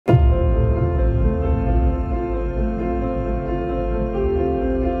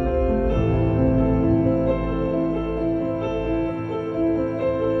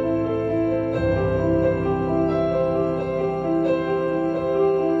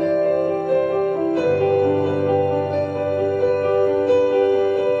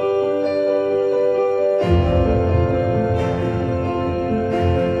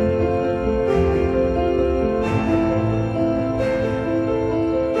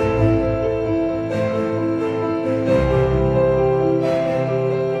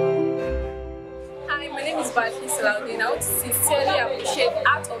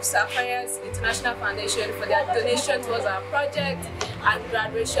Sapphires International Foundation for their donation towards our project and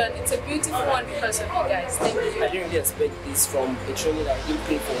graduation. It's a beautiful one because of you guys. Thank you. I didn't really expect this from a training that I didn't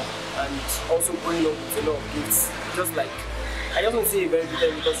pay for, and also bringing up with a lot of gifts. Just like, I just want to say a very good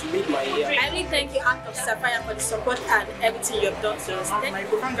thing because you made my year. I really thank you, Heart of Sapphire, for the support and everything you have done to us. My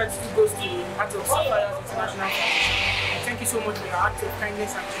profound gratitude goes to Heart of Sapphire International Foundation. Thank you so much for your act of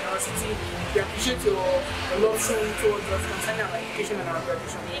kindness and generosity. We appreciate your love shown towards us concerning our education and our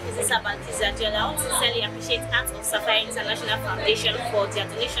graduation. My name is Isabel. I want to sincerely appreciate Heart of Sapphire International Foundation for their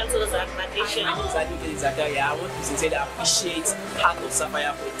donation towards our graduation. I want to sincerely appreciate Heart of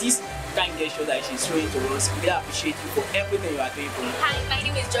Sapphire for this kind gesture that she's showing to us. We really appreciate you for everything you are doing for us. Hi, my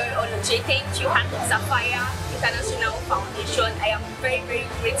name is Joy Onoche. Thank you, Heart of Sapphire International Foundation. I am very, very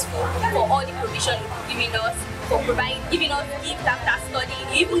grateful for all the provision you've given us, for giving us gifts after studying.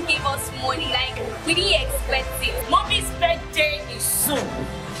 You even gave us money, like we didn't expect it. Mommy's birthday is soon,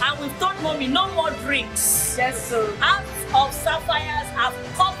 and we've told Mommy no more drinks. Yes, sir. Heart of Sapphires have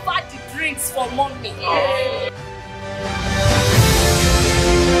covered the drinks for Mommy.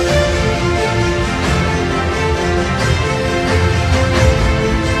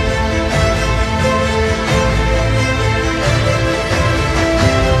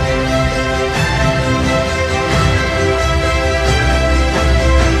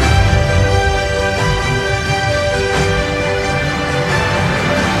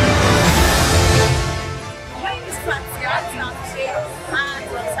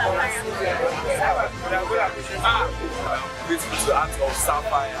 I'm grateful to the Heart of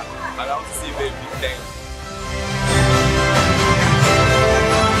Sapphire, and I want to say a very big thank you.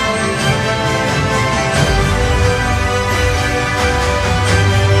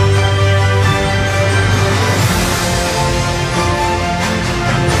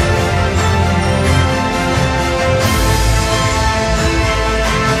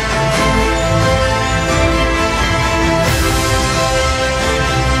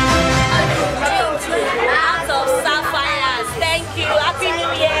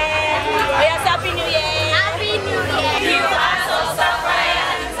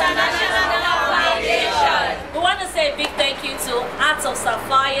 Heart of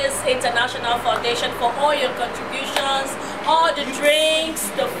Sapphires International Foundation for all your contributions, all the drinks,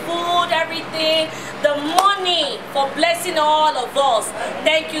 the food, everything, the money, for blessing all of us.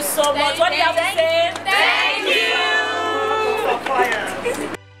 Thank you so much. What do you have to say? Thank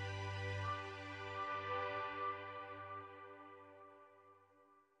you.